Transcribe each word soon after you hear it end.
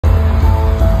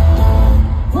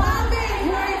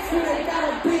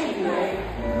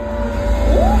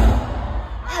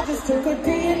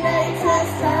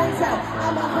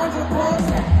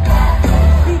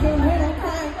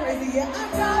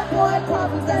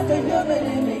that's the human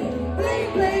in me.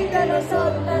 Bling, bling, then I saw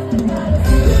the that's the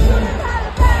galaxy. You couldn't have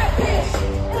a bad bitch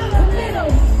in the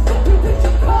middle. You put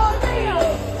your car real,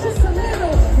 just a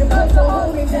little. You're supposed to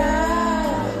hold me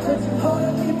down, but you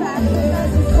holding me back, and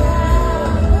that's the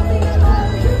sound. Let me get all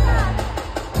you got.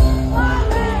 My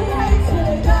man hates you,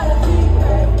 they gotta be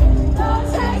great. Don't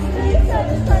text me, tell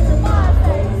me straight to my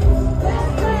face.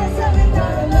 Best friends tell me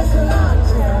down in the salon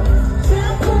chair.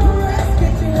 Shampoo, rest,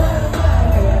 get you out of my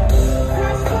hair.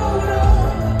 Fresh photo,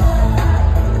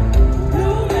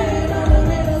 new man on the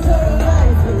middle of the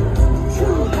life.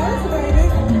 True hurts, baby.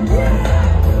 Yeah.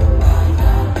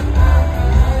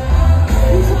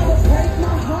 You try to break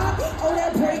my heart, oh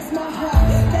that breaks my heart.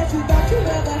 That you thought you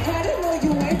never had it, no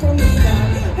you ain't from me now.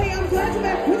 Hey, I'm glad you're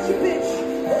back with your bitch.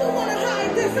 Who don't wanna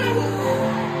hide this? I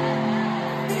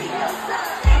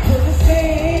put the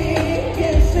sting,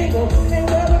 get a single, and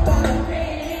worry about a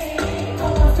ring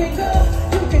on my finger.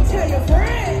 You can tell your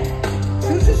friend,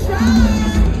 choose your stride.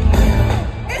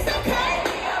 It's okay.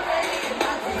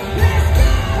 Let's go.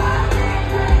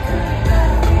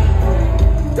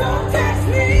 Don't text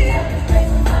me.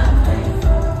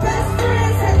 Best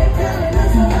friends have it down in the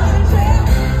salon chair.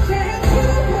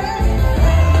 Shampoo,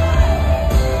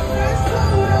 fresh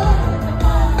photo,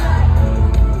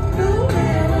 new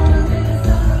man on the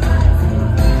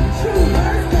true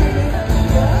hurts, baby.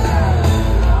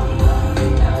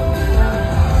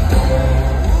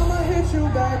 I'ma hit you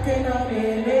back in a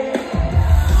minute.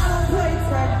 I don't play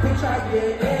tag, bitch, I get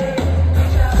it.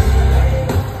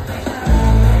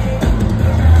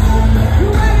 You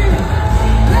ready?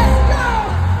 Let's go!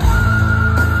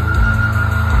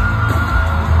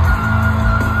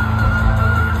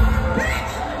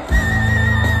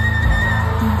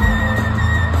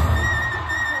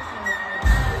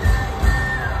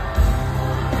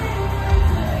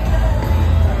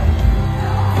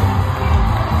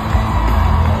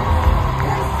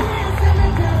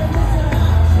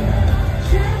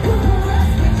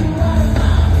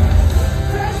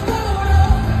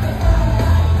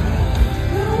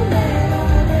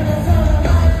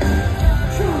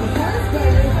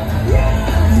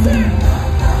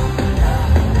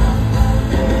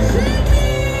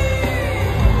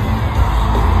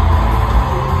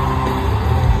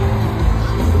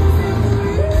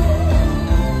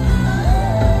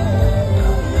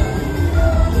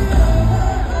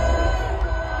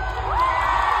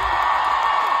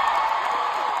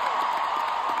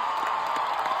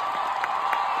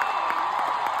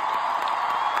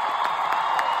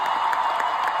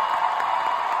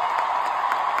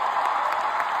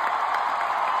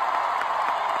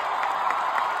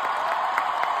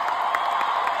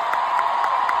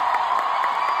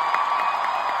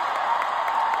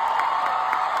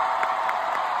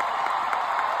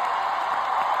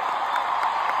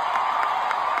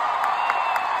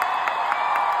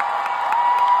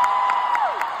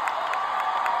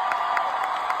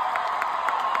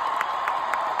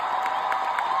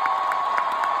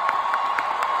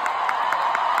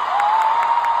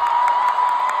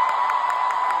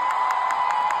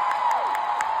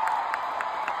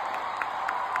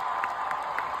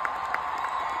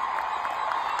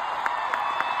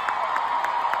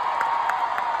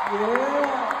 Yeah.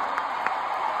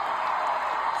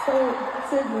 So,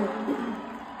 Sydney,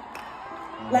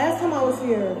 last time I was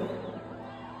here,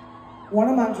 one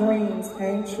of my dreams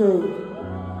came true.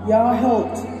 Y'all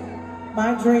helped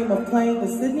my dream of playing the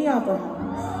Sydney Opera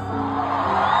House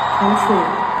come true.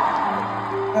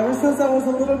 Ever since I was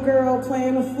a little girl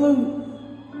playing the flute,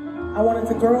 I wanted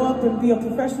to grow up and be a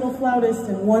professional flautist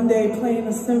and one day playing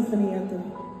a symphony at the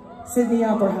Sydney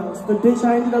Opera House. But bitch,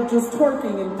 I ended up just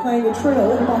twerking and playing a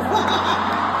trill. A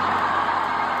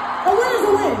win is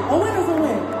a win. A win is a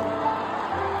win.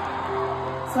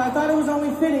 So I thought it was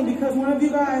only fitting because one of you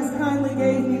guys kindly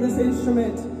gave me this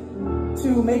instrument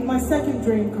to make my second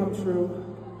dream come true.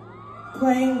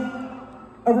 Playing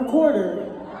a recorder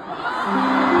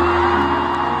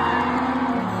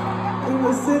in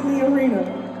the Sydney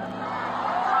Arena.